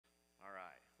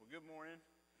Good morning.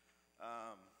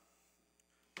 Um,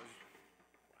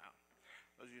 wow.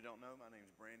 Those of you who don't know, my name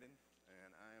is Brandon, and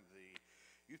I am the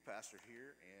youth pastor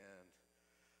here, and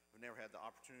I've never had the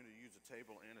opportunity to use a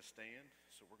table and a stand,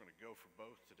 so we're going to go for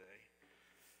both today.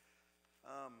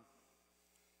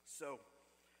 So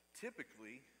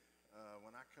typically,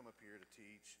 when I come up here to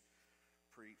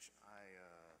preach, I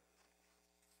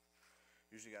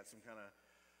usually got some kind of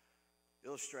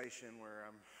illustration where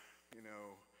I'm,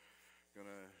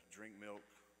 gonna drink milk,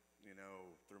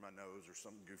 through my nose or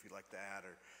something goofy like that,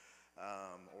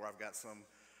 or I've got some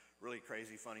really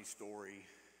crazy funny story,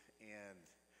 and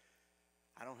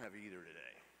I don't have either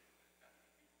today.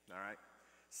 All right,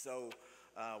 so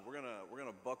we're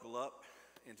gonna buckle up,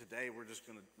 and today we're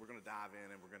gonna dive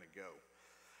in and we're gonna go.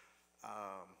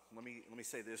 Let me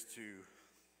say this to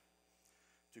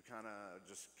kind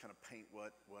of paint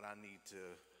what I need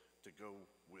to go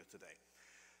with today.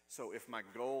 So if my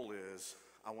goal is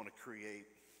I want to create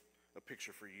a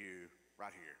picture for you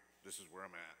right here, this is where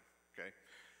I'm at, okay?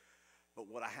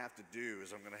 But what I have to do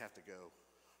is I'm going to have to go,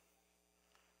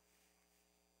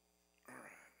 all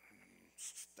right,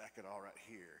 stack it all right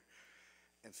here.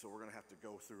 And so we're going to have to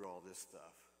go through all this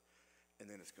stuff, and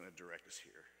then it's going to direct us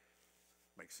here.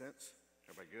 Make sense?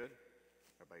 Everybody good?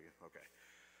 Everybody good? Okay.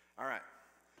 All right.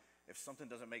 If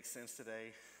something doesn't make sense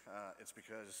today, it's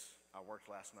because I worked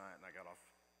last night and I got home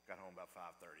about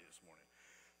 5:30 this morning.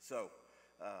 So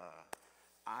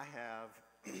I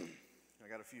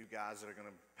got a few guys that are going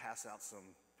to pass out some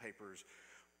papers.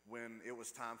 When it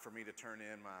was time for me to turn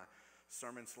in my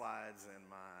sermon slides and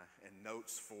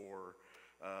notes for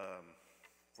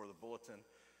the bulletin,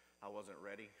 I wasn't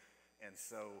ready, and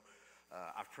so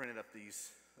I've printed up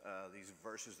these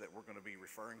verses that we're going to be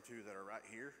referring to that are right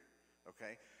here.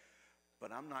 Okay, but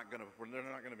they're not going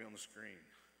to be on the screen.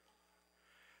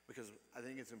 Because I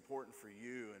think it's important for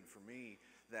you and for me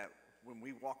that when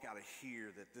we walk out of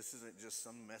here, that this isn't just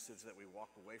some message that we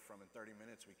walk away from in 30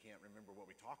 minutes, we can't remember what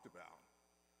we talked about.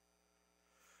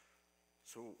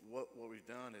 So what we've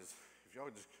done is, if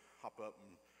y'all just hop up,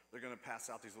 and they're going to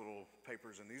pass out these little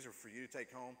papers, and these are for you to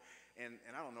take home. And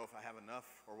I don't know if I have enough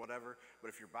or whatever, but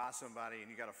if you're by somebody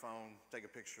and you got a phone, take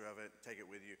a picture of it, take it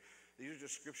with you. These are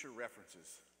just scripture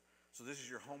references. So this is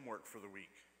your homework for the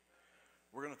week.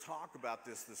 We're going to talk about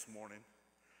this morning,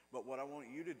 but what I want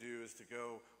you to do is to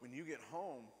go, when you get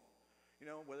home,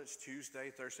 whether it's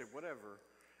Tuesday, Thursday, whatever,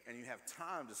 and you have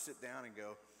time to sit down and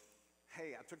go,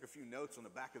 hey, I took a few notes on the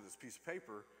back of this piece of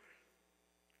paper.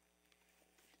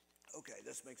 Okay,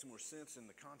 this makes more sense in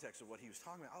the context of what he was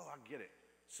talking about. Oh, I get it.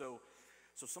 So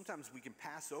sometimes we can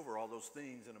pass over all those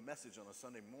things in a message on a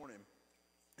Sunday morning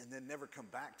and then never come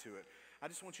back to it. I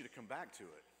just want you to come back to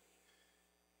it.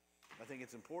 I think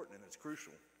it's important and it's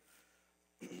crucial.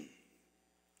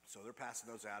 So they're passing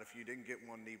those out. If you didn't get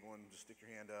one, need one, just stick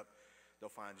your hand up. They'll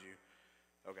find you.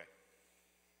 Okay.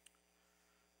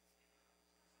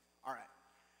 All right.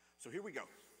 So here we go.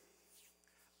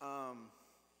 All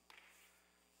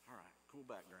right. Cool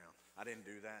background. I didn't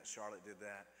do that. Charlotte did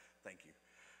that. Thank you.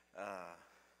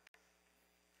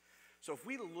 So if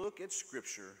we look at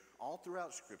Scripture, all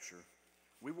throughout Scripture,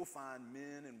 we will find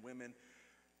men and women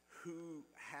who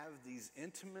have these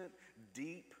intimate,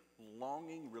 deep,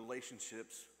 longing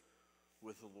relationships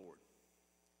with the Lord.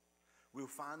 We'll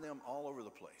find them all over the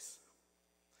place.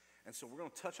 And so we're going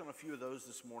to touch on a few of those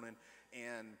this morning,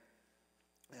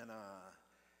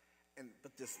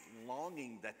 but this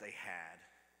longing that they had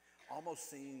almost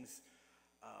seems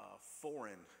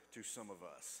foreign to some of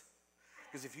us.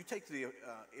 Because if you take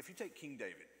King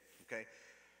David, okay,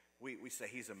 we say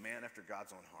he's a man after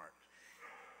God's own heart.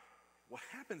 What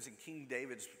happens in King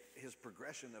David's his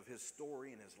progression of his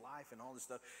story and his life and all this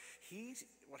stuff,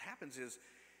 what happens is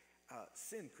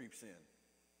sin creeps in,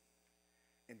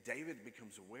 and David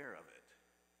becomes aware of it.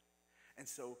 And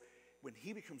so when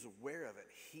he becomes aware of it,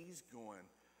 he's going,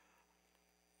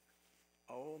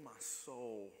 oh my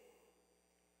soul,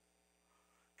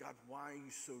 God, why are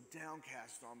you so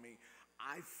downcast on me?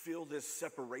 I feel this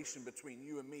separation between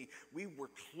you and me. We were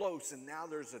close, and now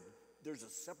there's a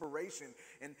separation,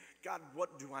 and God,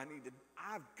 what do I need to,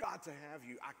 I've got to have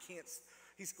you. I can't,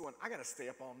 he's going, I got to stay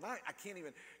up all night. I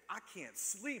can't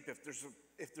sleep if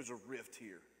there's a rift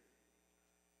here.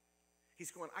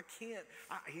 He's going,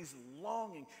 he's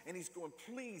longing, and he's going,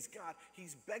 please, God,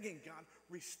 he's begging, God,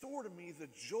 restore to me the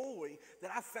joy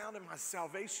that I found in my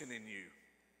salvation in you.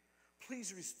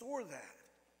 Please restore that.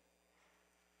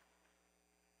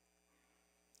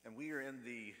 And we are in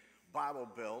the Bible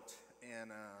Belt,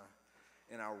 and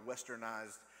in our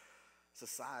westernized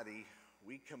society,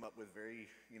 we come up with very,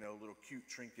 little cute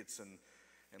trinkets and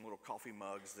little coffee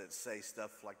mugs that say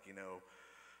stuff like,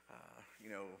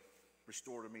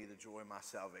 restore to me the joy of my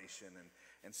salvation.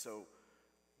 And so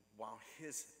while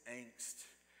his angst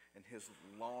and his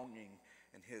longing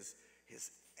and his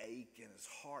ache in his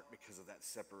heart because of that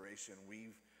separation,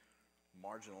 we've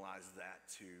marginalized that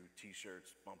to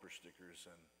t-shirts, bumper stickers,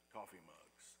 and coffee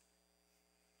mugs.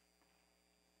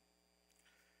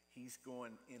 He's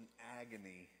going in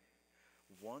agony.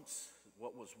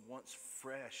 What was once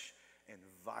fresh and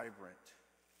vibrant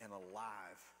and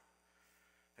alive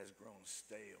has grown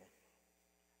stale.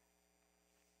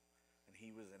 And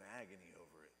he was in agony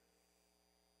over it.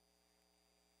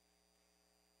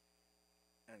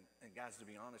 And guys, to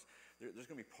be honest, there's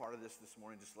going to be part of this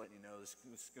morning, just letting you know, this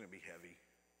is going to be heavy.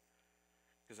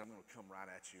 Because I'm going to come right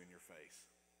at you in your face.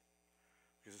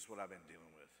 Because it's what I've been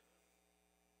dealing with.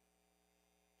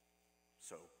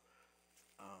 So,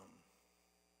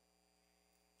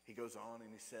 he goes on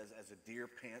and he says, as a deer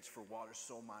pants for water,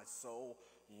 so my soul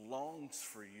longs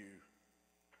for you.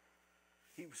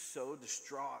 He was so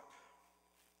distraught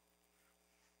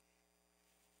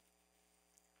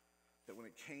that when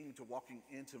it came to walking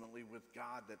intimately with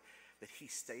God, that he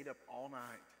stayed up all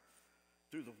night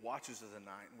through the watches of the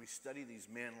night. And we study these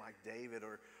men like David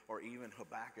or even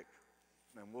Habakkuk,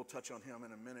 and we'll touch on him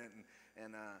in a minute.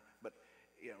 But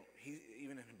he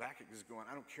even in Habakkuk is going,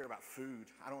 I don't care about food.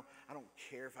 I don't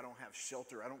care if I don't have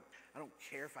shelter. I don't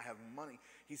care if I have money.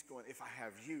 He's going, if I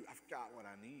have you, I've got what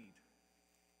I need.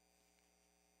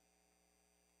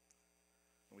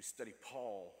 And we study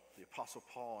Paul, the Apostle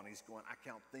Paul, and he's going, I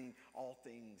count all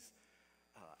things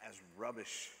as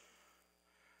rubbish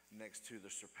next to the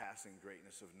surpassing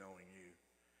greatness of knowing you.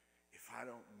 If I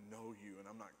don't know you and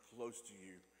I'm not close to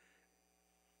you,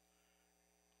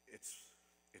 it's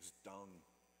dung.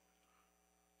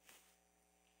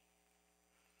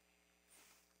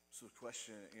 So the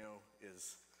question,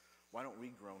 is why don't we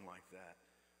groan like that?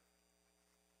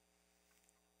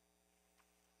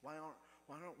 Why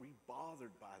aren't we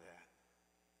bothered by that?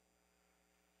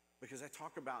 Because I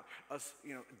talk about us,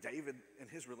 David and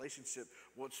his relationship,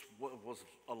 what was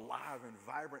alive and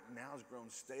vibrant now has grown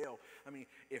stale. I mean,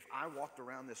 if I walked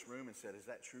around this room and said, is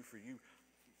that true for you?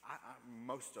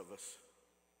 Most of us,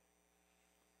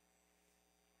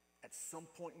 at some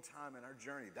point in time in our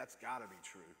journey, that's got to be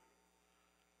true.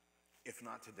 If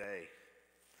not today.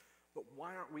 But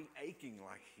why aren't we aching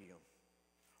like him?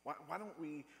 Why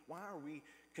are we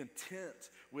content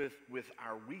with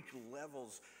our weak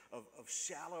levels of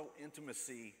shallow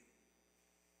intimacy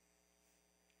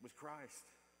with Christ?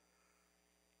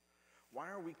 Why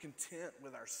are we content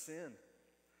with our sin?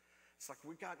 It's like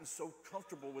we've gotten so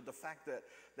comfortable with the fact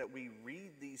that we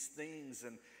read these things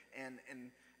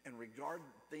and regard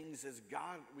things as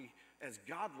godly.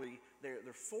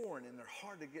 They're foreign and they're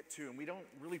hard to get to, and we don't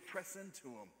really press into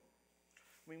them.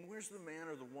 I mean, where's the man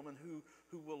or the woman who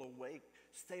will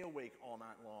stay awake all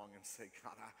night long and say,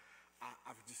 God,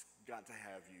 I've just got to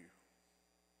have you.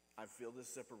 I feel this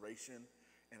separation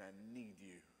and I need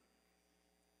you.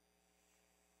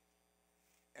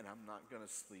 And I'm not going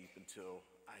to sleep until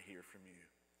I hear from you.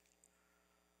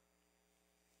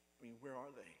 I mean, where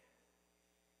are they?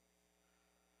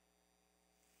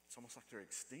 It's almost like they're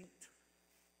extinct.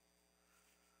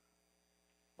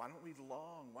 Why don't we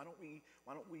long? Why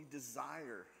don't we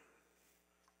desire?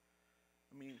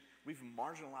 I mean, we've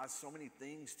marginalized so many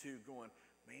things too, going,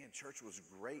 man, church was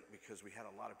great because we had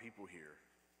a lot of people here.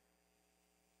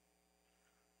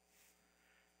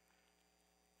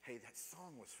 Hey, that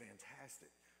song was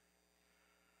fantastic.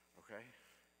 Okay?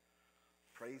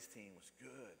 Praise team was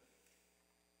good.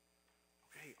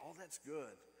 Okay, all that's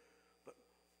good. But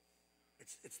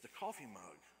it's the coffee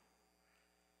mug.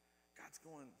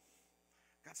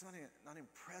 God's not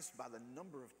impressed by the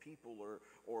number of people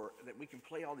or that we can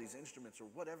play all these instruments or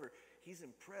whatever. He's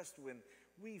impressed when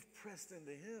we've pressed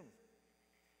into him.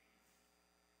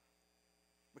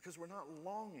 Because we're not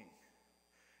longing.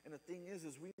 And the thing is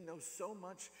we know so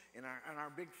much in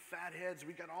our big fat heads.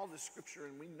 We got all this scripture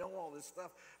and we know all this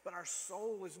stuff, but our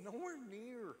soul is nowhere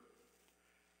near.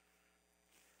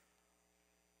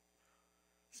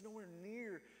 It's nowhere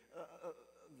near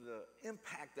the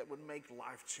impact that would make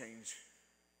life change.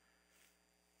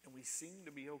 And we seem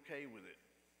to be okay with it.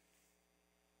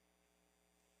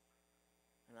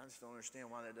 And I just don't understand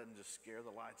why that doesn't just scare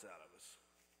the lights out of us.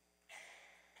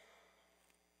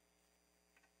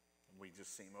 We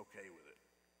just seem okay with it.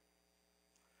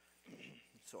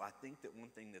 So I think that one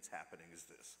thing that's happening is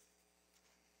this.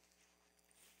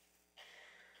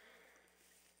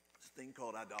 This thing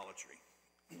called idolatry.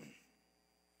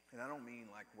 And I don't mean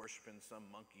like worshiping some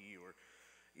monkey or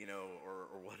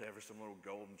whatever, some little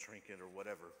golden trinket or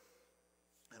whatever.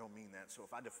 I don't mean that. So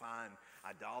if I define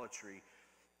idolatry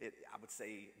I would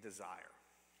say desire.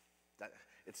 That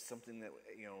it's something that,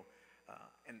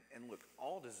 and look,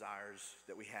 all desires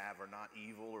that we have are not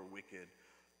evil or wicked,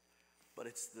 but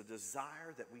it's the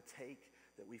desire that we take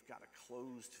that we've got a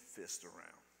closed fist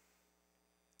around,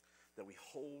 that we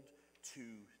hold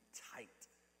too tight.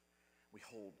 We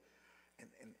hold,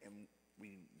 and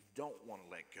we don't want to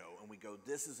let go, and we go,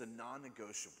 this is a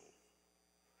non-negotiable.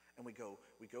 And we go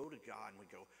to God and we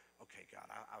go, okay, God,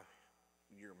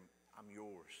 I'm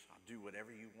yours. I'll do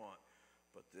whatever you want.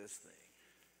 But this thing,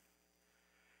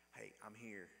 hey, I'm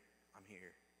here,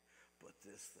 but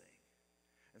this thing.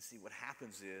 And see, what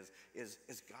happens is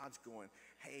God's going,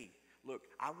 hey, look,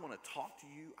 I want to talk to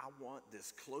you. I want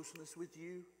this closeness with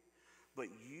you, but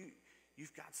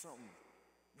you've got something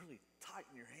really tight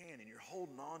in your hand and you're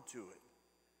holding on to it.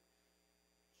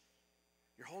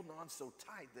 You're holding on so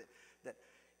tight that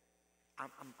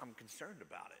I'm concerned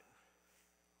about it.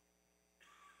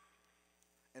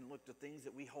 And look, the things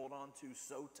that we hold on to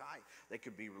so tight, they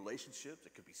could be relationships,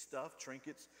 it could be stuff,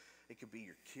 trinkets, it could be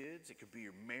your kids, it could be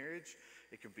your marriage,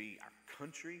 it could be our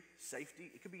country, safety,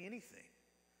 it could be anything.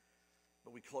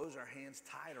 But we close our hands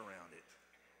tight around it.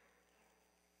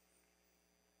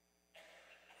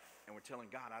 And we're telling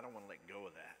God, I don't want to let go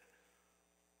of that.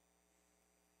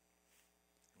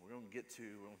 We're going to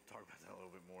talk about that a little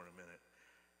bit more in a minute.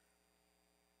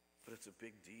 But it's a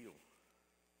big deal.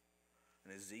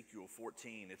 In Ezekiel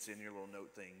 14, it's in your little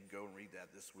note thing. You can go and read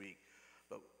that this week.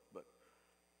 But it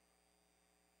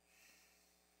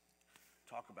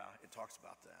talks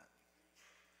about that.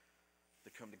 To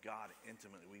come to God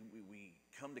intimately. We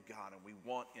come to God and we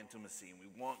want intimacy and we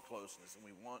want closeness and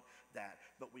we want that.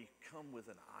 But we come with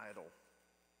an idol.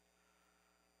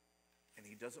 And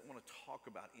he doesn't want to talk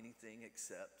about anything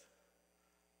except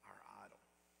our idol.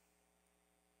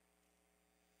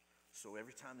 So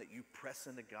every time that you press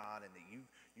into God and that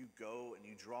you go and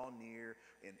you draw near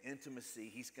in intimacy,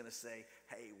 he's going to say,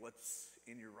 hey, what's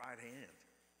in your right hand?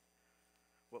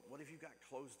 What have you got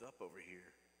closed up over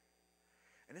here?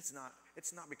 And it's not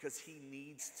because he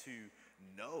needs to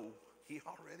know. He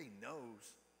already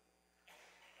knows.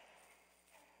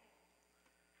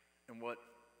 And what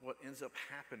ends up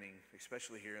happening,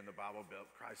 especially here in the Bible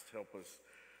Belt, Christ help us,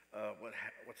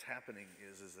 what's happening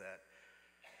is that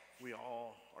we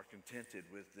all are contented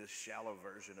with this shallow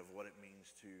version of what it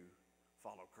means to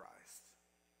follow Christ.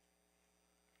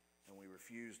 And we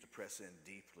refuse to press in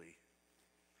deeply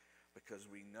because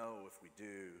we know if we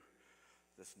do,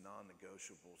 this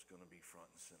non-negotiable is going to be front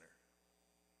and center.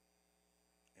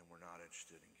 And we're not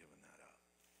interested in giving that up.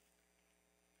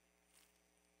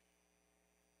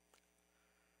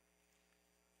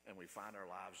 And we find our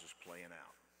lives just playing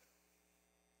out.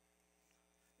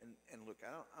 And look,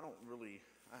 I've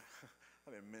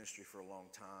been in ministry for a long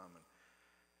time,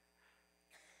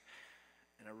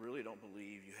 and I really don't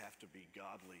believe you have to be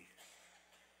godly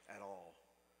at all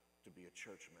to be a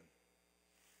churchman.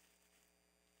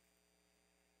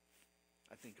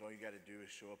 I think all you got to do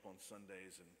is show up on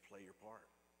Sundays and play your part.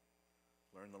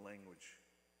 Learn the language.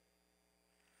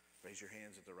 Raise your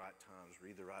hands at the right times.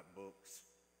 Read the right books.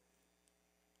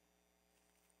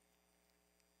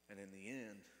 And in the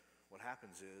end, what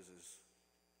happens is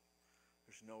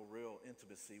there's no real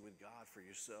intimacy with God for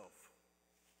yourself.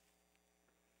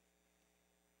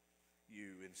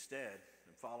 You instead,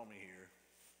 and follow me here,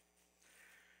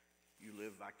 you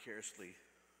live vicariously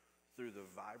through the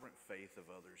vibrant faith of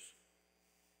others.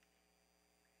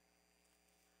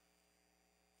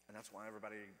 And that's why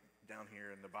everybody down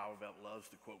here in the Bible Belt loves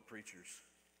to quote preachers.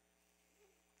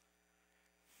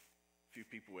 Few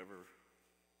people ever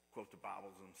quote the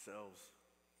Bibles themselves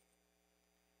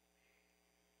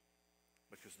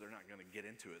because they're not going to get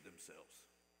into it themselves,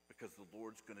 because the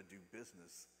Lord's going to do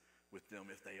business with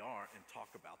them if they are and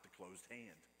talk about the closed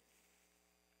hand.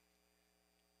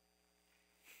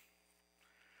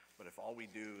 But if all we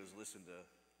do is listen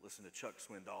to Chuck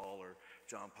Swindoll or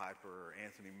John Piper or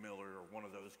Anthony Miller or one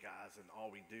of those guys, and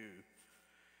all we do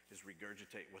is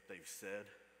regurgitate what they've said,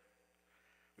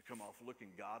 we come off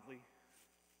looking godly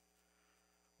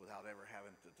without ever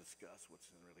having to discuss what's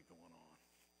really going on.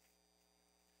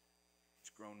 It's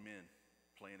grown men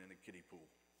playing in a kiddie pool.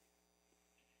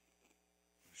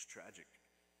 It's tragic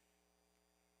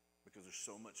because there's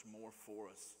so much more for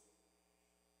us.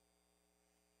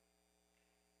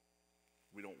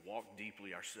 We don't walk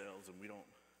deeply ourselves, and we don't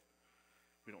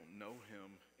know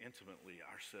him intimately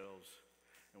ourselves,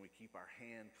 and we keep our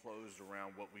hand closed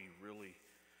around what we really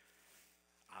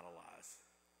idolize.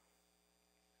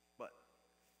 But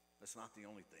that's not the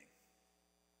only thing.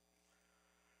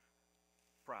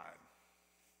 Pride.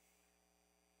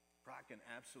 Pride can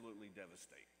absolutely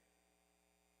devastate.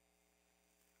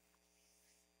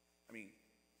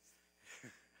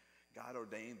 God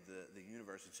ordained the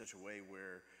universe in such a way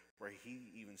where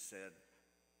he even said,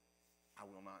 I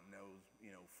will not know, he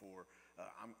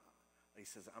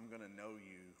says, I'm going to know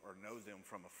you or know them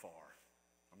from afar.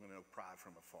 I'm going to know pride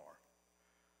from afar.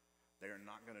 They are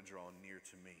not going to draw near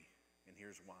to me. And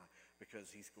here's why.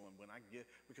 Because he's going,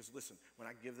 because listen,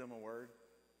 when I give them a word,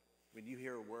 when you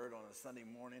hear a word on a Sunday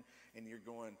morning and you're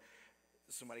going,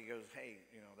 somebody goes, hey,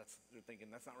 they're thinking,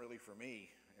 that's not really for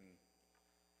me. And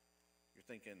you're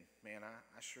thinking, man,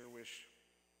 I sure wish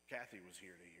Kathy was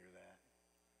here to hear that.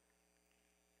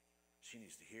 She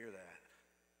needs to hear that.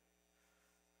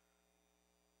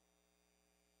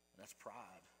 And that's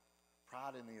pride.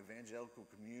 Pride in the evangelical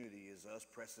community is us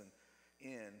pressing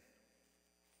in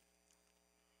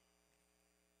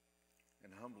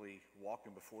and humbly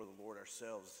walking before the Lord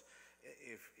ourselves.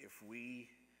 If we've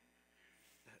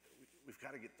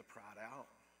got to get the pride out.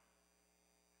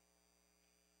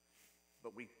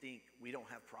 But we think we don't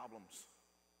have problems.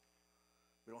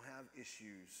 We don't have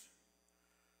issues.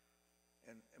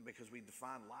 And because we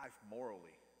define life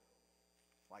morally.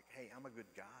 Like, hey, I'm a good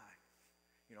guy.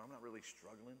 I'm not really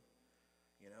struggling.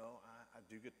 I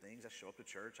do good things. I show up to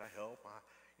church. I help. I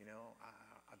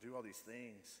do all these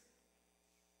things.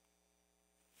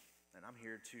 And I'm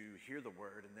here to hear the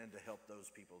word and then to help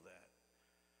those people that.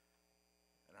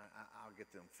 And I'll get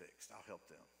them fixed. I'll help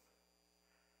them.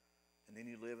 And then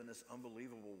you live in this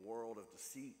unbelievable world of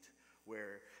deceit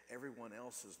where everyone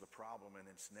else is the problem and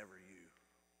it's never you.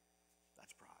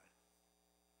 That's pride.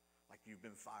 Like you've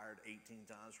been fired 18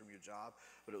 times from your job,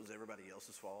 but it was everybody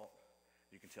else's fault.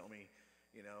 You can tell me,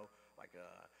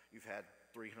 you've had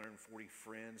 340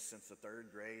 friends since the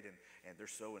 3rd grade and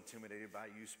they're so intimidated by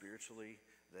you spiritually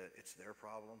that it's their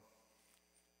problem.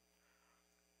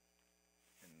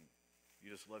 And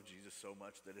you just love Jesus so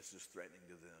much that it's just threatening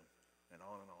to them and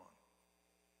on and on.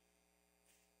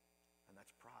 And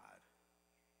that's pride.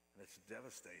 And it's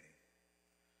devastating.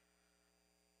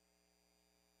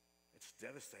 It's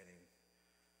devastating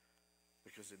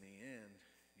because in the end,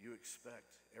 you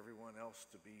expect everyone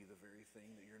else to be the very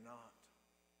thing that you're not.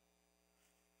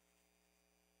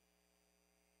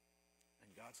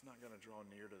 And God's not going to draw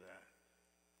near to that.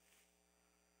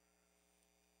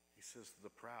 He says,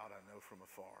 the proud I know from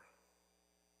afar.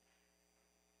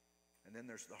 And then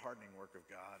there's the hardening work of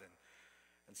God.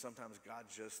 And sometimes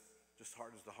God just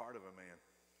hardens the heart of a man.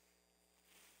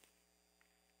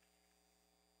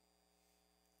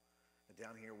 And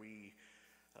down here in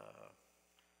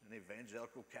the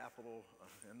evangelical capital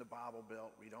in the Bible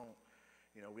Belt, we don't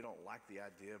like the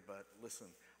idea, but listen,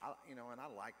 and I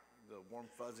like the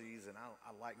warm fuzzies, and I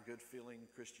like good feeling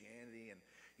Christianity, and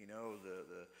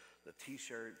the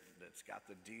T-shirt that's got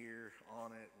the deer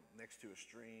on it next to a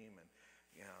stream, and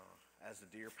as the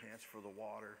deer pants for the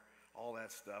water, all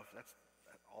that stuff.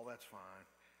 All that's fine.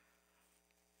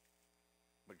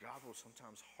 But God will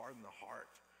sometimes harden the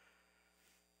heart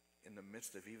in the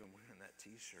midst of even wearing that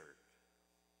T-shirt.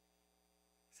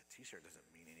 That T-shirt doesn't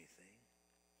mean anything.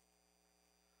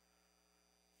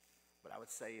 But I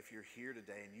would say if you're here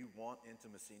today and you want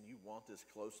intimacy and you want this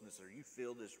closeness, or you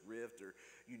feel this rift, or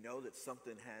you know that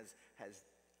something has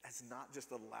not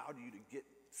just allowed you to get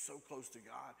so close to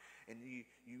God, and you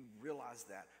realize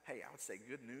that, hey, I would say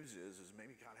good news is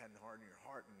maybe God hadn't hardened your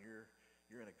heart and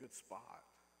you're in a good spot.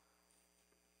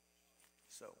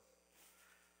 So,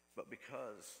 but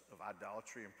because of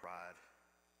idolatry and pride,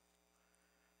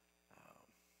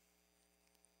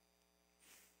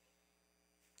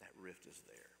 that rift is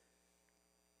there.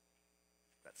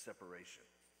 That separation.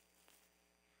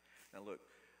 Now look,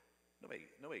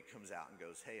 nobody comes out and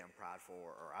goes, hey, I'm prideful,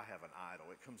 or I have an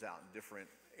idol. It comes out in different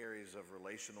areas of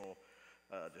relational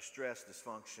distress,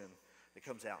 dysfunction. It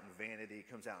comes out in vanity. It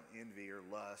comes out in envy or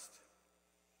lust.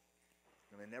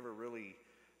 And they never really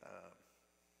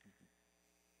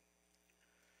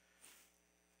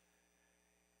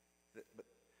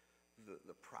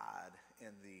the pride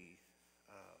and the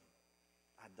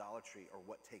idolatry are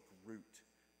what take root,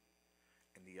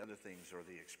 and the other things are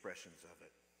the expressions of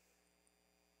it.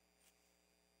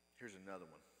 Here's another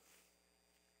one.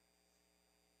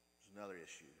 There's another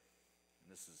issue,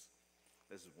 and this is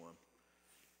one.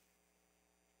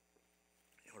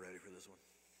 Y'all ready for this one?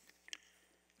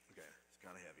 Okay, it's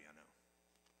kind of heavy, I know.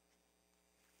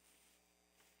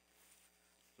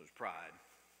 So there's pride,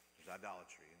 there's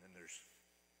idolatry, and then there's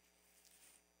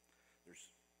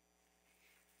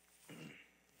I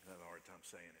have a hard time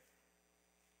saying it.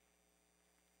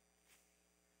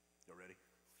 Y'all ready?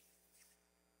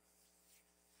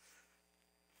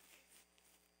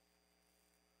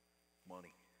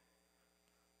 Money.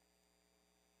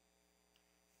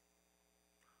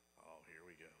 Oh, here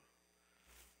we go.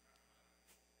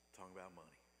 Tongue song about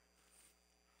money.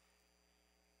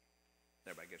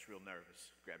 Everybody gets real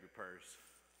nervous. Grab your purse.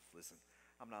 Listen,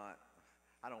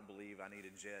 I don't believe I need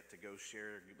a jet to go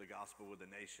share the gospel with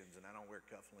the nations, and I don't wear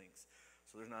cufflinks.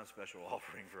 So there's not a special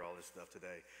offering for all this stuff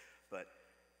today. But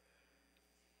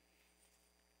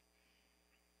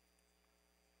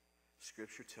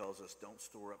Scripture tells us, don't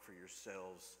store up for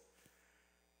yourselves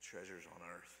treasures on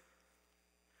earth,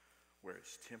 where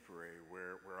it's temporary,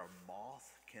 where a moth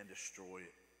can destroy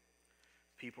it,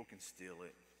 people can steal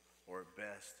it, or at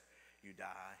best, you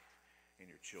die and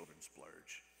your children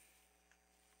splurge.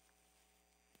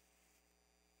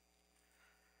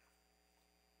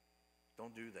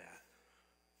 Don't do that.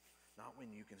 Not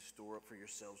when you can store up for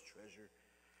yourselves treasure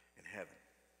in heaven,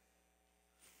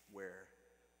 where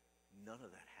none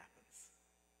of that happens.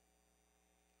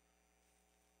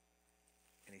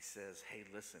 And he says, hey,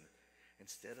 listen,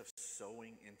 instead of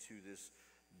sowing into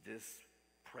this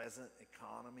present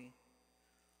economy,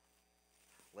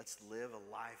 let's live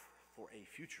a life for a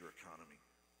future economy,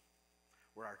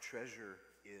 where our treasure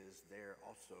is there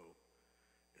also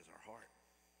is our heart.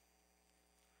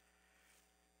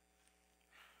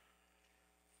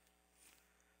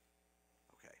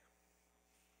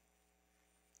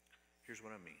 Here's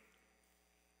what I mean.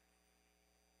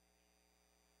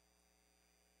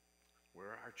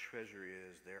 Where our treasure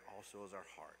is, there also is our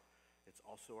heart. It's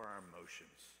also our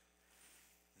emotions.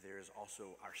 There is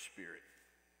also our spirit.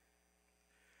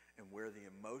 And where the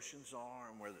emotions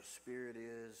are and where the spirit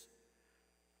is,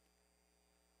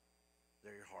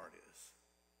 there your heart is.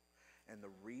 And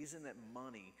the reason that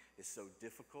money is so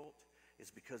difficult is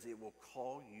because it will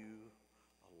call you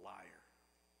a liar.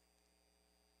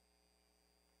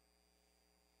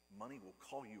 Money will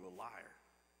call you a liar.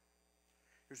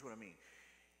 Here's what I mean.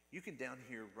 You can down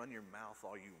here run your mouth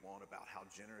all you want about how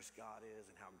generous God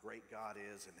is and how great God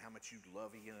is and how much you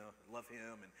love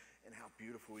him and how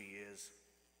beautiful he is.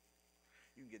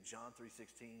 You can get John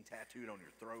 3:16 tattooed on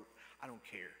your throat. I don't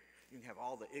care. You can have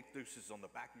all the ichthus on the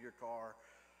back of your car.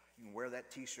 You can wear that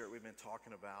t-shirt we've been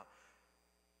talking about.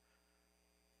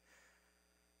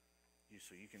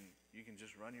 So you can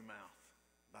just run your mouth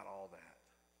about all that.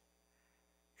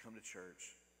 Come to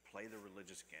church, play the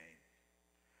religious game.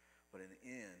 But in the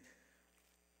end,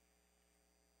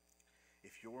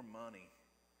 if your money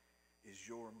is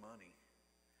your money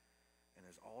and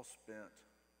is all spent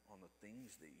on the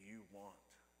things that you want,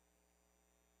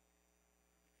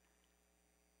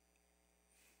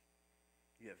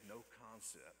 you have no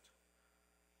concept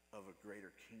of a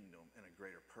greater kingdom and a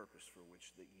greater purpose for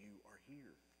which that you are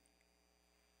here.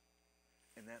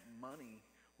 And that money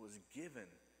was given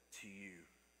to you.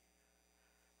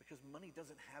 Because money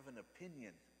doesn't have an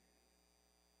opinion.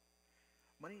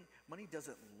 Money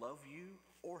doesn't love you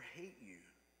or hate you.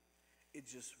 It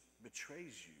just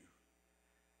betrays you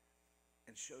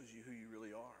and shows you who you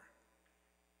really are.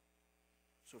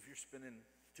 So if you're spending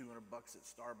 $200 at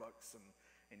Starbucks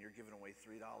and you're giving away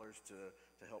 $3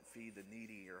 to help feed the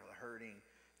needy or the hurting,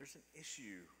 there's an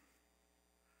issue.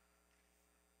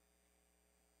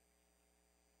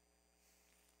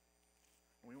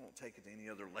 We won't take it to any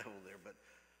other level there, but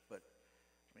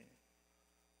I mean,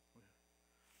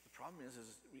 the problem is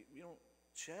we don't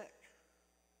check.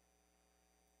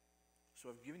 So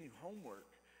I've given you homework,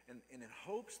 and in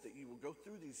hopes that you will go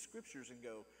through these scriptures and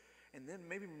go, and then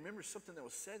maybe remember something that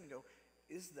was said and go,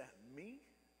 is that me?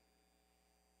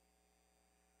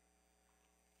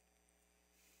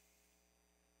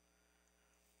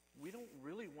 We don't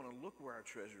really want to look where our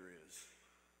treasure is,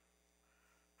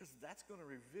 because that's going to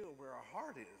reveal where our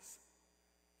heart is.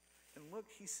 And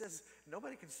look, he says,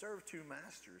 nobody can serve two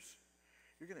masters.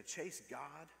 You're going to chase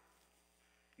God.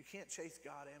 You can't chase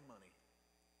God and money.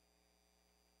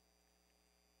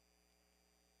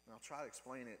 And I'll try to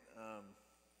explain it,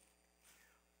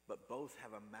 but both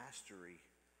have a mastery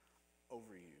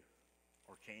over you,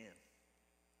 or can.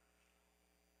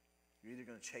 You're either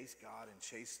going to chase God and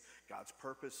chase God's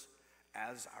purpose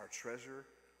as our treasure,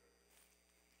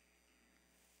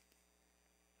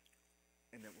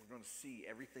 and that we're going to see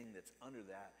everything that's under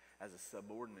that as a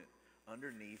subordinate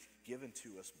underneath, given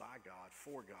to us by God,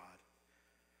 for God.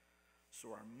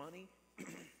 So our money,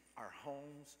 our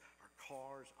homes, our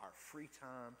cars, our free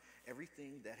time,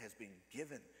 everything that has been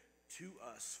given to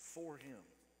us for him.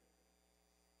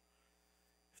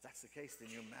 If that's the case, then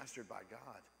you're mastered by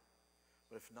God.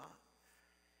 But if not,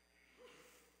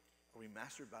 are we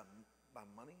mastered by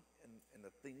money and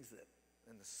the things that,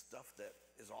 and the stuff that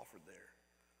is offered there?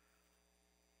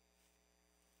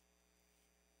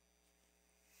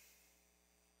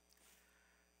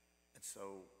 And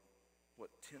so what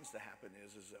tends to happen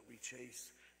is that we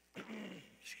chase,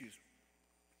 excuse me,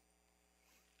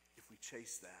 if we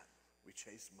chase that, we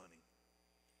chase money,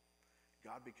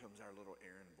 God becomes our little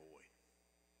errand boy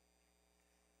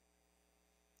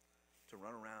to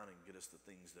run around and get us the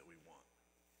things that we want.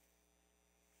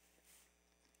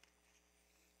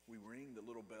 We ring the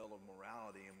little bell of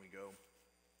morality and we go,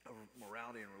 of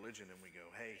morality and religion, and we go,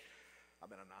 hey, I've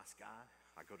been a nice guy.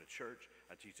 I go to church.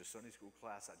 I teach a Sunday school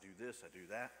class. I do this. I do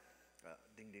that.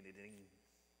 Ding, ding, ding, ding.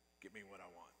 Get me what I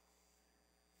want.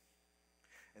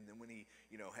 And then when he,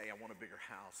 hey, I want a bigger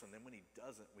house. And then when he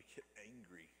doesn't, we get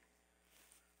angry.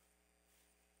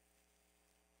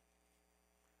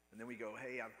 And then we go,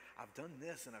 hey, I've done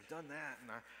this and I've done that,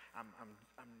 and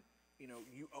I'm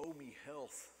you owe me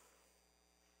health.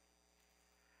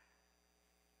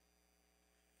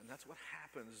 And that's what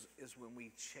happens is when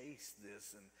we chase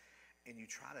this and you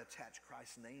try to attach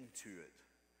Christ's name to it.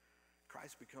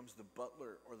 Christ becomes the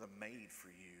butler or the maid for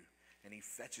you, and he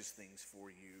fetches things for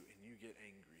you, and you get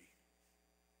angry.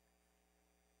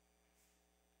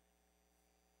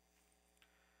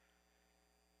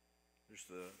 There's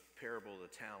the parable of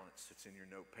the talents. It's in your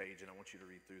note page, and I want you to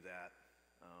read through that.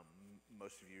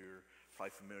 Most of you are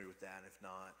probably familiar with that. If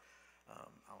not,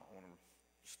 I want to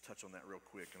just touch on that real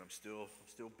quick. And I'm still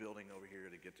building over here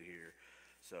to get to here,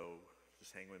 so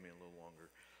just hang with me a little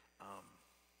longer.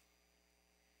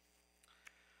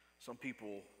 Some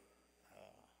people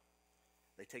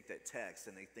they take that text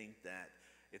and they think that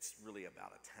it's really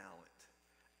about a talent,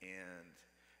 and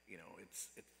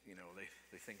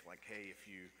they think like, hey, if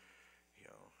you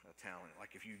a talent,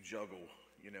 like if you juggle,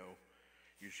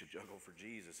 you should juggle for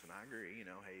Jesus. And I agree,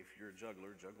 hey, if you're a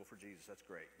juggler, juggle for Jesus, that's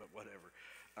great, but whatever.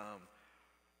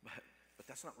 But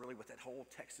that's not really what that whole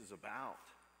text is about.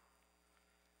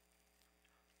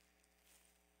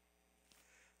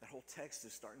 That whole text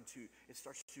is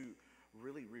starts to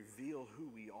really reveal who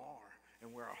we are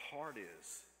and where our heart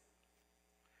is.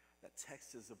 That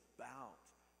text is about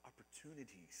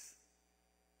opportunities.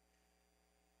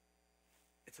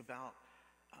 It's about,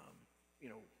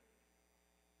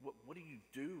 what do you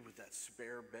do with that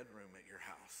spare bedroom at your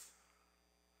house?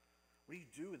 What do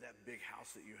you do with that big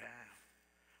house that you have?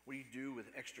 What do you do with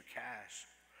extra cash?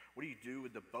 What do you do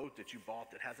with the boat that you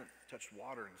bought that hasn't touched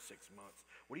water in 6 months?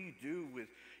 What do you do with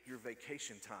your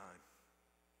vacation time?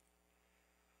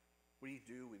 What do you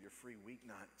do with your free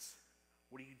weeknights?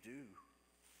 What do you do?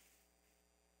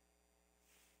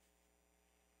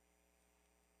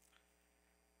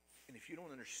 And if you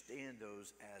don't understand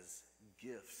those as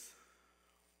gifts,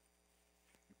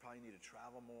 you probably need to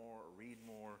travel more or read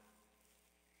more.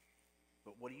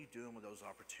 But what are you doing with those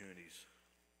opportunities?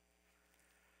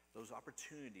 Those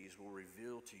opportunities will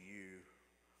reveal to you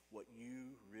what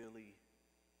you really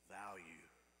value,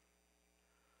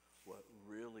 what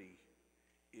really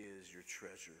is your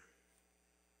treasure,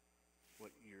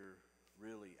 what you're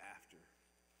really after.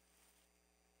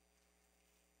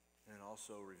 And it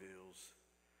also reveals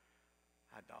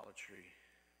idolatry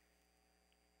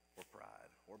or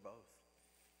pride or both.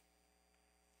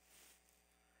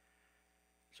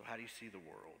 So how do you see the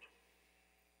world?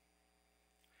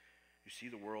 You see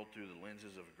the world through the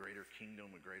lenses of a greater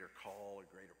kingdom, a greater call, a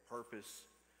greater purpose,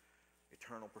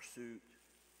 eternal pursuit.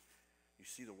 You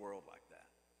see the world like that.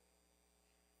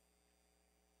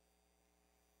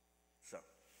 So,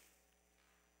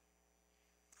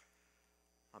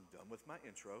 I'm done with my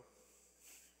intro.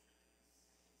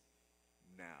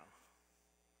 Now,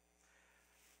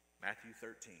 Matthew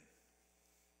 13.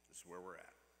 This is where we're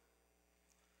at.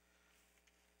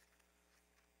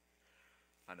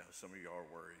 I know some of you are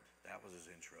worried. That was his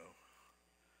intro.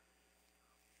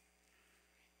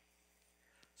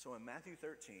 So in Matthew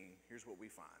 13, here's what we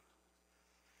find.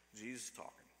 Jesus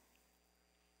talking.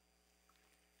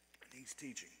 And he's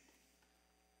teaching.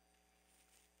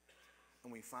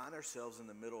 And we find ourselves in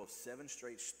the middle of 7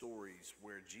 straight stories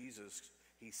where Jesus,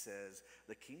 he says,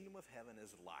 the kingdom of heaven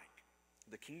is like.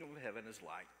 The kingdom of heaven is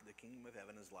like. The kingdom of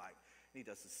heaven is like. And he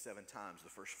does this 7 times.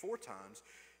 The first 4 times,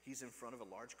 he's in front of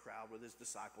a large crowd with his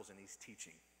disciples and he's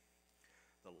teaching.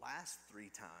 The last 3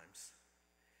 times,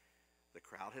 the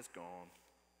crowd has gone.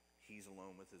 He's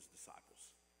alone with his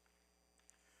disciples.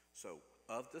 So,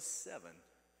 of the 7,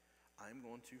 I'm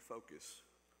going to focus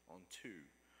on 2,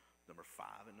 number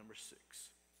 5 and number 6.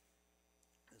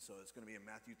 And so it's going to be in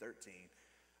Matthew 13.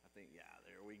 I think, yeah,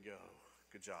 there we go.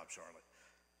 Good job, Charlotte.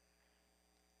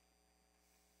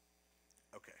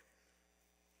 Okay.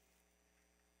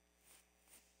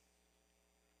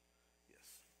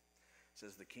 Yes. It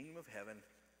says, the kingdom of heaven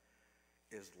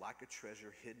is like a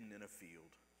treasure hidden in a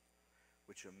field,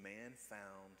 which a man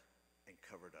found and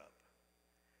covered up.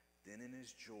 Then in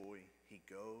his joy, he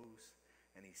goes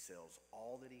and he sells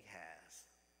all that he has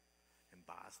and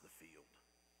buys the field.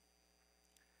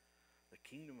 The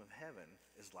kingdom of heaven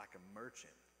is like a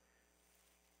merchant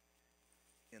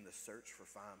in the search for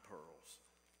fine pearls,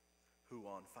 who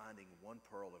on finding one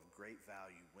pearl of great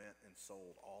value went and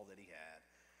sold all that he had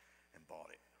and bought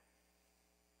it.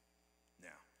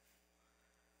 Now,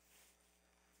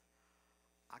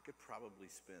 I could probably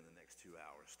spend the next 2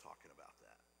 hours talking about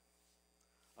that,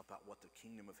 about what the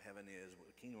kingdom of heaven is,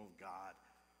 what the kingdom of God,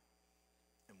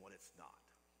 and what it's not.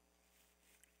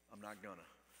 I'm not gonna.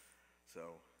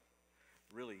 So,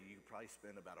 really, you could probably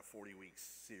spend about a 40-week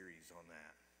series on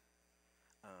that.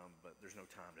 But there's no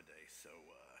time today, so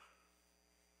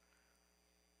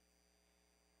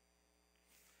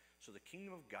the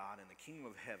kingdom of God and the kingdom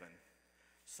of heaven,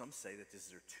 some say that these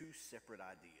are two separate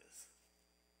ideas.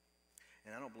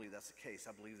 And I don't believe that's the case.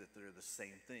 I believe that they're the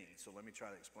same thing. So let me try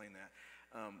to explain that.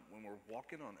 When we're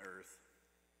walking on earth,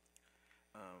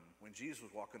 when Jesus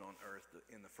was walking on earth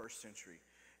in the first century,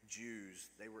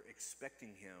 Jews, they were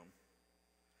expecting him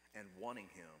and wanting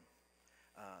him.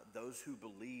 Those who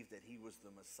believed that he was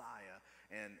the Messiah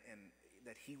and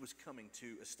that he was coming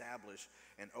to establish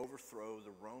and overthrow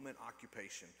the Roman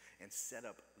occupation and set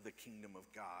up the kingdom of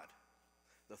God,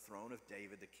 the throne of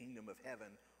David, the kingdom of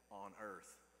heaven on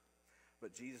earth.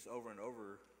 But Jesus over and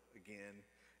over again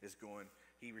is going,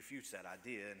 he refutes that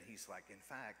idea, and he's like, in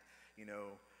fact,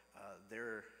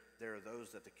 there are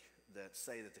those that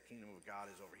say that the kingdom of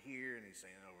God is over here, and he's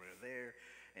saying over there,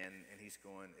 and he's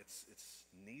going, it's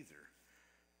neither.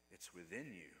 It's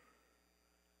within you.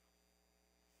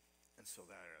 And so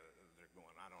they're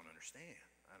going, I don't understand.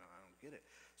 I don't get it.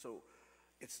 So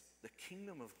it's the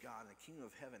kingdom of God and the kingdom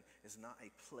of heaven is not a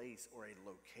place or a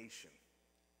location,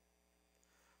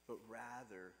 but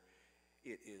rather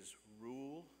it is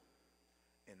rule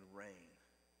and reign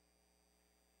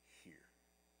here.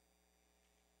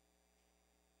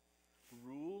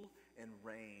 Rule and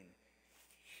reign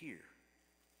here.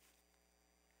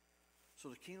 So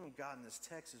the kingdom of God in this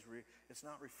text it's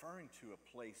not referring to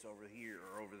a place over here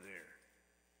or over there.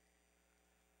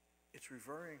 It's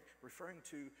referring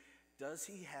to, does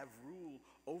he have rule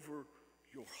over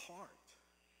your heart?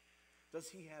 Does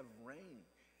he have reign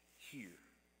here?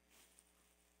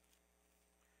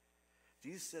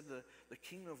 Jesus said the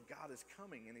kingdom of God is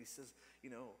coming, and he says,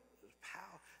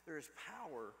 there is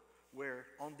power where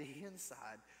on the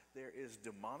inside there is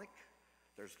demonic,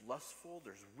 there's lustful,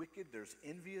 there's wicked, there's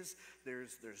envious,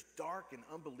 there's dark and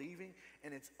unbelieving,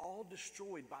 and it's all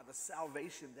destroyed by the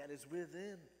salvation that is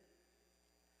within.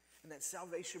 And that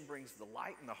salvation brings the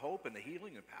light and the hope and the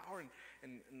healing and power,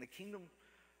 and the kingdom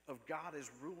of God is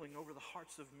ruling over the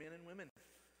hearts of men and women.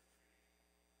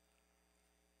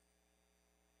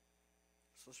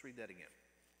 So let's read that again.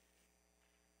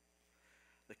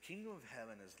 The kingdom of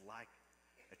heaven is like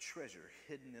a treasure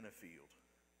hidden in a field,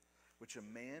 which a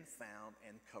man found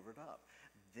and covered up.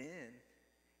 Then,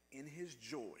 in his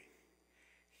joy,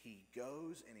 he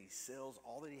goes and he sells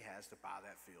all that he has to buy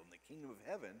that field. And the kingdom of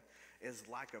heaven is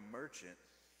like a merchant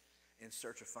in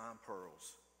search of fine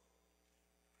pearls,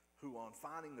 who on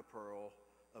finding the pearl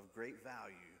of great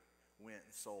value went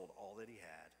and sold all that he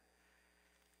had,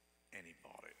 and he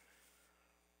bought it.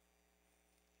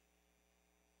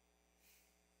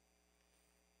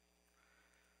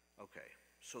 Okay,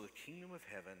 so the kingdom of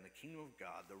heaven, the kingdom of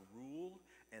God, the rule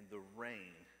and the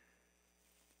reign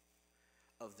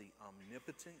of the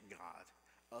omnipotent God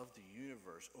of the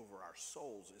universe over our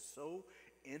souls is so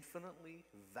infinitely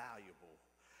valuable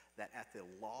that at the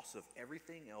loss of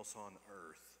everything else on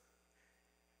earth,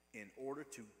 in order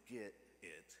to get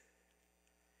it,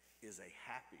 is a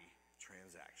happy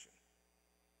transaction.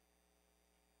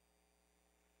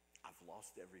 I've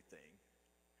lost everything,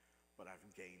 but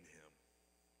I've gained him.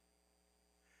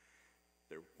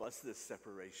 There was this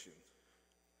separation,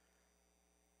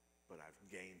 but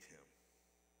I've gained him.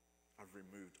 I've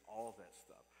removed all that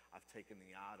stuff. I've taken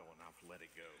the idol and I've let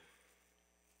it go.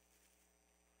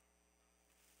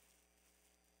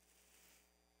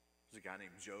 There's a guy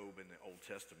named Job in the Old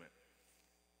Testament.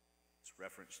 It's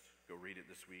referenced. Go read it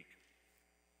this week.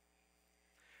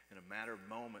 In a matter of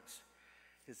moments,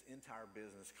 his entire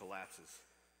business collapses.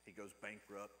 He goes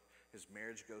bankrupt. His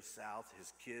marriage goes south.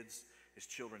 His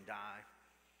children die.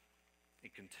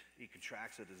 He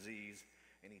contracts a disease,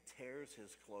 and he tears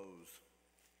his clothes,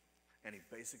 and he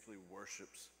basically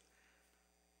worships.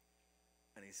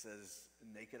 And he says,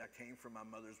 naked I came from my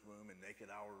mother's womb, and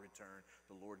naked I will return.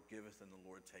 The Lord giveth, and the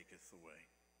Lord taketh away.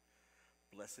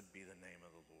 Blessed be the name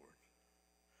of the Lord.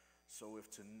 So if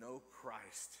to know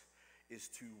Christ is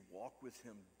to walk with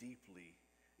him deeply,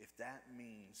 if that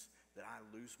means that I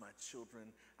lose my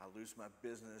children, I lose my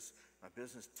business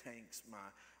tanks,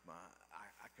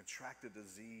 I contract a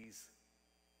disease,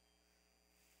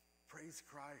 Praise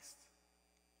Christ.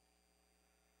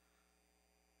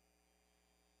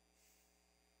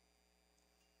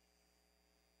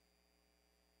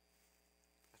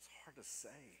 That's hard to say.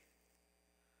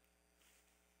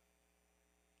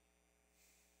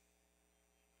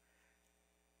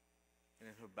 And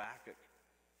in Habakkuk,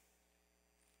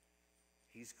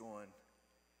 he's going,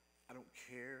 I don't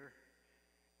care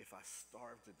if I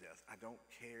starve to death. I don't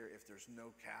care if there's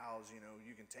no cows. You know,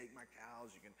 you can take my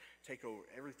cows. You can take over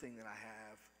everything that I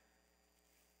have.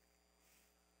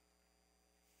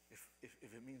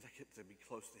 If it means I get to be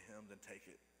close to him, then take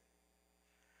it.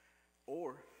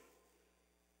 Or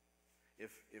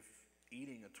if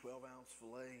eating a 12-ounce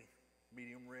filet,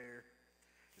 medium rare,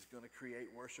 is going to create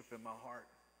worship in my heart,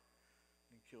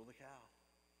 then kill the cow.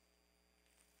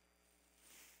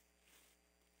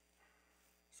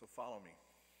 So follow me.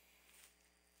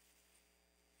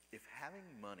 If having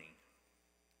money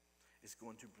is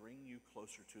going to bring you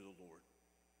closer to the Lord,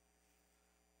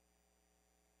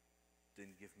 then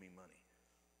give me money.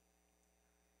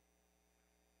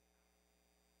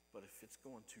 But if it's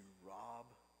going to rob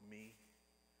me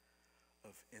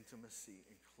of intimacy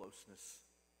and closeness,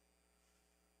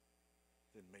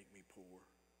 then make me poor.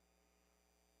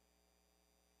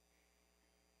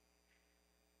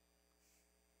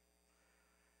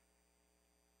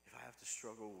 If I have to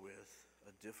struggle with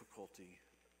a difficulty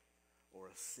or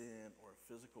a sin or a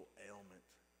physical ailment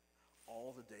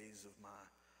all the days of my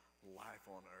life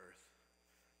on earth,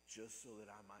 just so that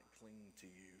I might cling to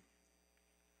you,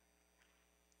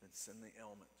 then send the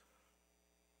ailment.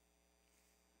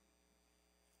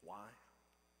 Why?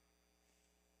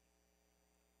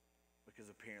 Because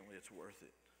apparently it's worth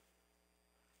it.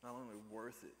 Not only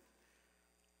worth it,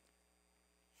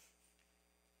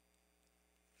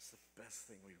 it's the best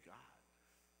thing we've got.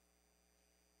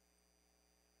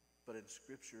 But in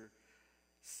Scripture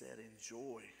said in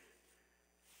joy,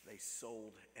 they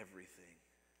sold everything.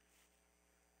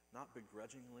 Not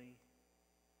begrudgingly.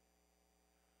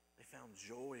 They found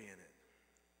joy in it.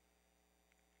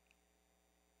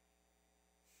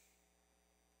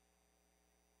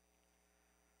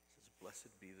 It says,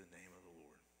 blessed be the name of the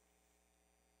Lord.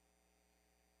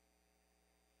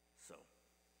 So,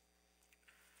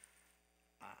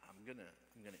 I'm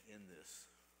gonna end this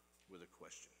with a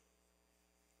question.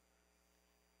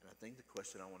 And I think the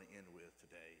question I want to end with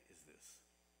today is this.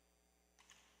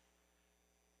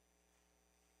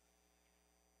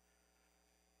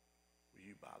 Will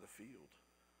you buy the field?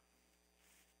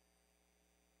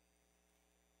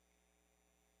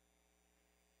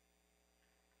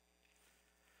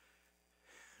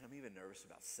 And I'm even nervous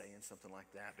about saying something like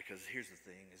that, because here's the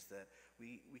thing, is that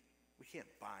we can't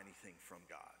buy anything from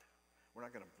God. We're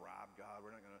not going to bribe God.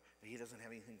 He doesn't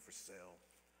have anything for sale.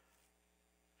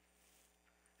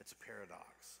 It's a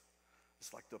paradox.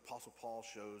 It's like the Apostle Paul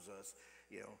shows us,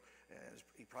 you know, and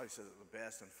he probably says it the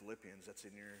best in Philippians. That's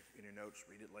in your notes.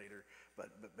 Read it later.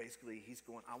 But basically, he's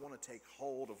going, I want to take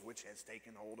hold of which has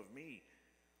taken hold of me.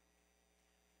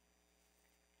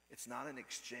 It's not an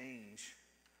exchange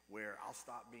where I'll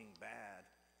stop being bad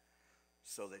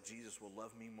so that Jesus will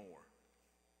love me more.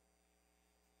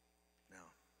 No.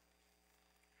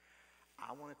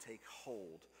 I want to take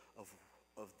hold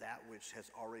of that which has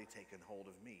already taken hold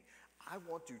of me. I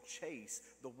want to chase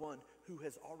the one who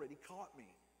has already caught me.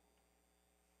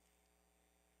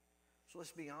 So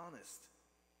let's be honest.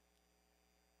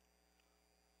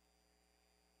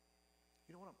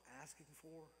 You know what I'm asking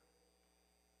for?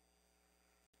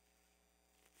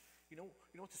 You know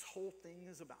what this whole thing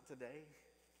is about today?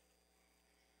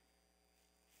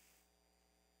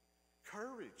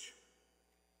 Courage.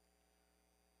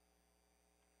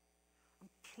 I'm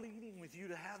pleading with you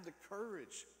to have the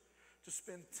courage to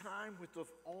spend time with the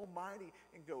Almighty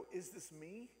and go, is this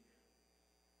me?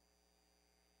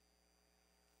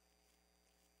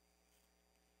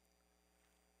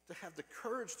 To have the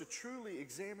courage to truly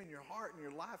examine your heart and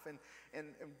your life and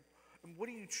what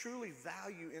do you truly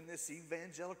value in this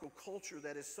evangelical culture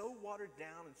that is so watered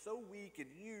down and so weak and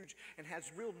huge and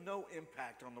has real no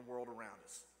impact on the world around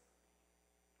us?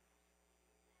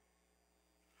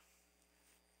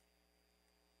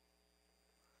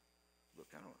 Look,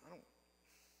 I don't,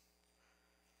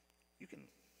 you can,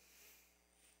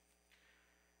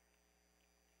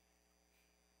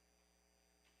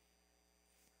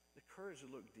 the courage to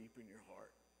look deep in your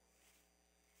heart.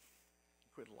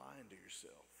 Quit lying to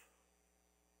yourself.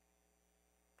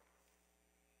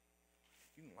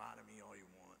 You can lie to me all you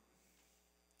want.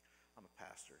 I'm a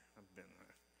pastor. I've been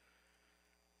there.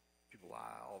 People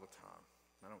lie all the time.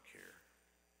 I don't care.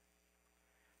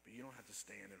 But you don't have to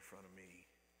stand in front of me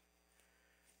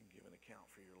and give an account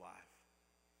for your life.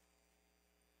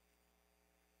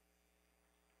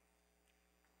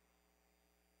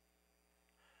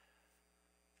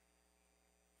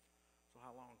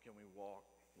 can we walk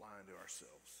lying to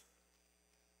ourselves?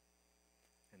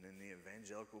 And in the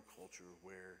evangelical culture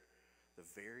where the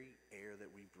very air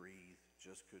that we breathe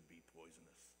just could be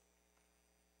poisonous.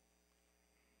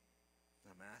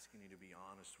 And I'm asking you to be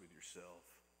honest with yourself.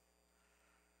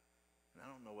 And I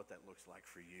don't know what that looks like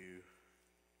for you.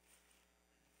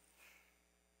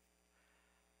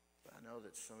 But I know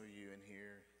that some of you in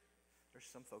here, there's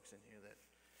some folks in here that,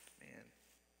 man,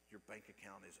 your bank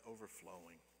account is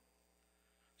overflowing.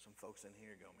 Some folks in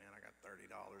here go, man, I got $30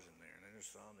 in there. And then there's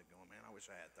some that go, man, I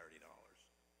wish I had $30.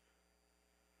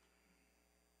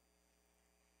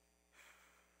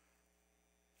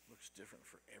 Looks different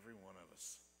for every one of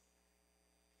us.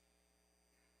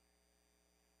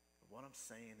 But what I'm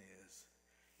saying is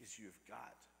you've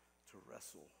got to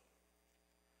wrestle.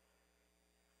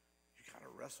 You got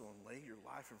to wrestle and lay your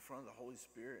life in front of the Holy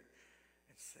Spirit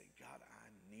and say, God, I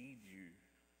need you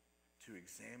to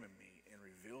examine me and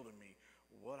reveal to me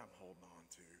what I'm holding on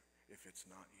to if it's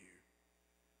not you.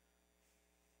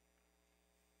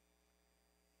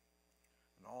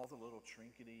 And all the little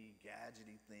trinkety,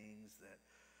 gadgety things that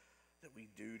we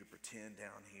do to pretend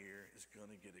down here is going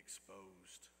to get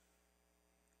exposed.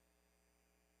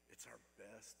 It's our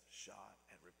best shot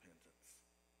at repentance.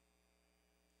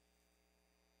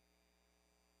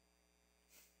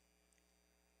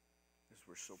 Because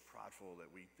we're so prideful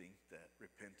that we think that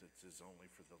repentance is only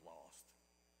for the lost.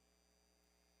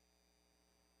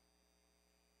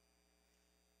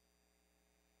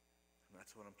 And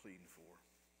that's what I'm pleading for.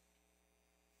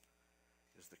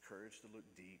 Is the courage to look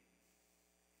deep.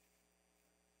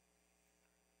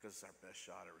 Because it's our best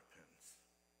shot at repentance.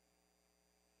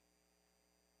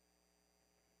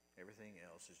 Everything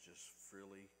else is just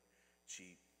frilly,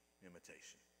 cheap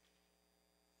imitation.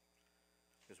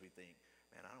 Because we think,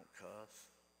 man, I don't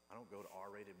cuss. I don't go to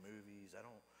R-rated movies. I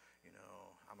don't,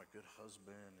 I'm a good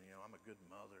husband. I'm a good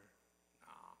mother.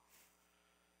 Nah.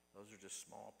 Those are just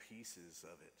small pieces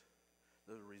of it.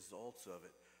 They're the results of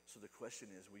it. So the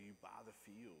question is, will you buy the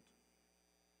field?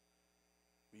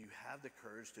 Will you have the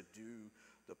courage to do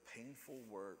the painful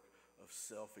work of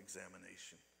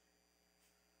self-examination?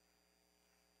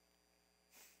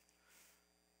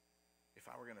 If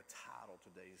I were going to title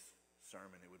today's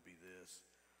sermon, it would be this.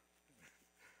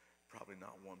 Probably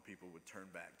not one people would turn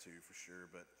back to for sure,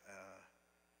 but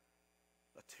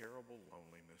a terrible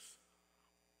loneliness.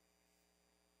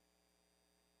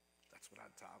 That's what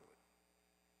I'd title it.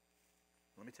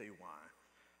 Let me tell you why.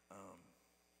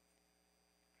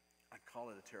 I'd call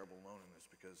it a terrible loneliness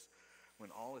because when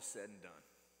all is said and done,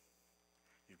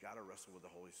 you've got to wrestle with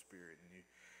the Holy Spirit.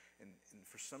 And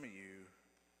for some of you,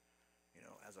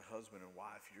 as a husband and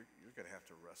wife, you're going to have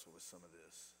to wrestle with some of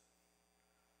this.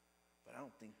 But I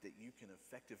don't think that you can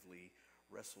effectively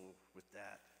wrestle with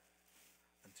that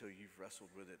until you've wrestled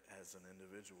with it as an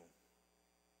individual.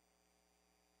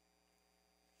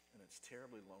 And it's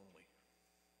terribly lonely.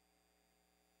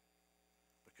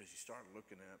 Because you start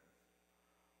looking at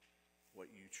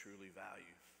what you truly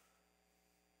value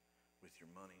with your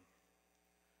money,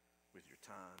 with your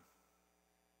time,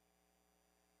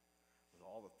 with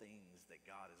all the things that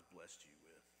God has blessed you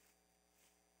with.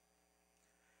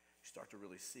 You start to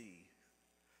really see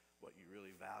what you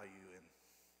really value and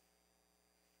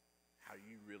how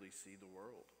you really see the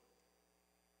world.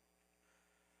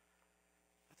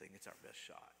 I think it's our best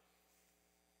shot.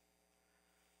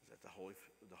 Is that the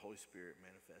Holy Spirit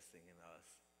manifesting in us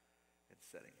and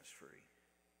setting us free.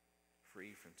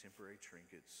 Free from temporary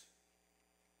trinkets.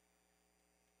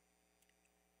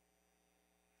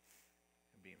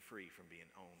 And being free from being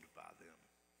owned by them.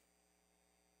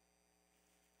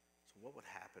 So what would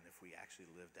happen if we actually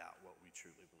lived out what we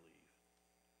truly believe?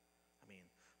 I mean,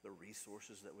 the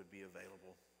resources that would be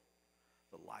available,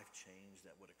 the life change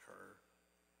that would occur,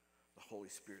 the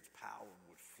Holy Spirit's power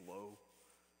would flow.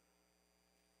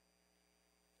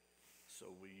 So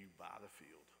will you buy the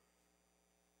field?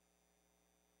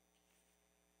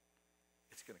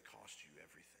 It's going to cost you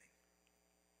everything.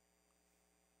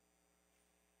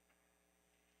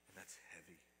 And that's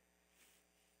heavy.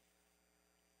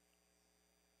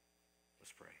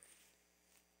 Let's pray.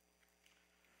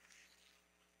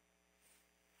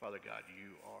 Father God,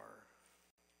 you are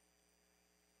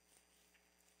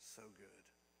so good,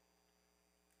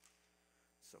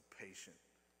 so patient.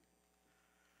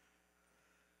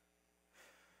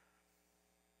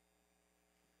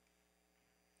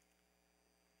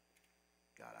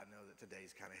 God, I know that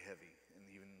today's kind of heavy and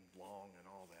even long and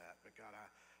all that, but God,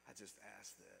 I just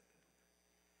ask that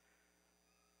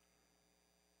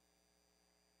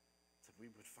we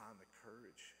would find the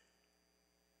courage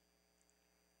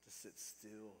to sit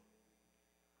still,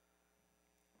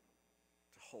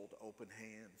 to hold open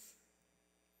hands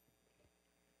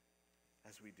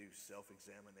as we do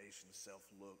self-examination,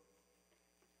 self-look.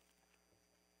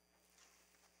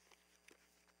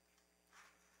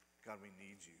 God, we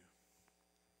need you.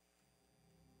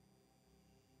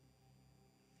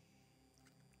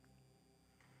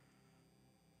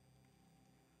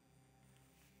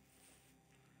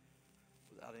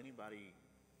 Without anybody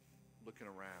looking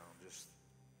around, just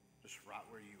right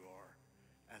where you are,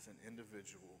 as an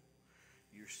individual,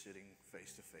 you're sitting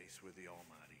face to face with the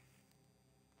Almighty.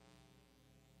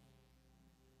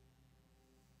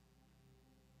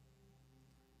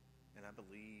 And I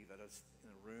believe in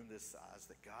a room this size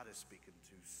that God is speaking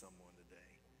to someone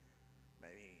today,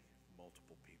 maybe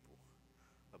multiple people,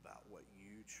 about what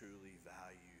you truly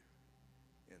value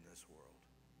in this world.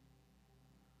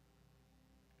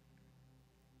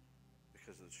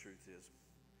 Because the truth is,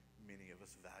 many of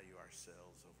us value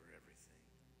ourselves over everything.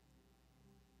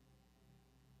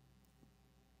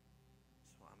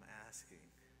 So I'm asking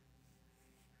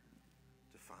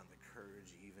to find the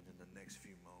courage, even in the next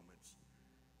few moments,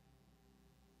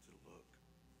 to look,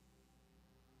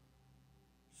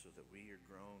 so that we are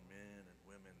grown men and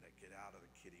women that get out of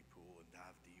the kiddie pool and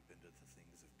dive deep into the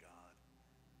things of God,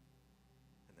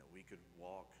 and that we could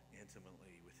walk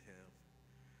intimately with Him.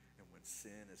 And when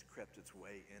sin has crept its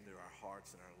way into our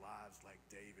hearts and our lives, like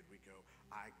David, we go,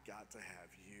 I got to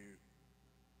have you.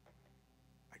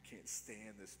 I can't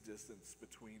stand this distance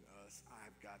between us.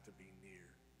 I've got to be near.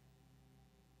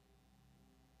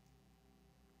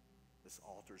 This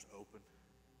altar's open.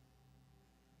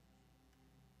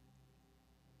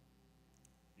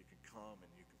 You can come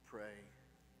and you can pray.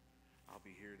 I'll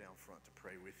be here down front to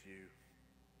pray with you.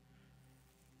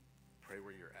 Pray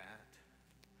where you're at.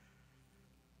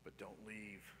 But don't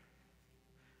leave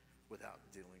without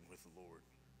dealing with the Lord.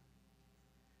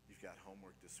 You've got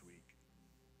homework this week.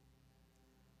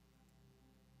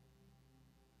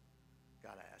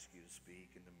 God, I ask you to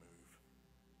speak and to move.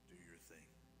 Do your thing.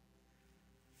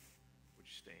 Would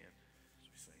you stand?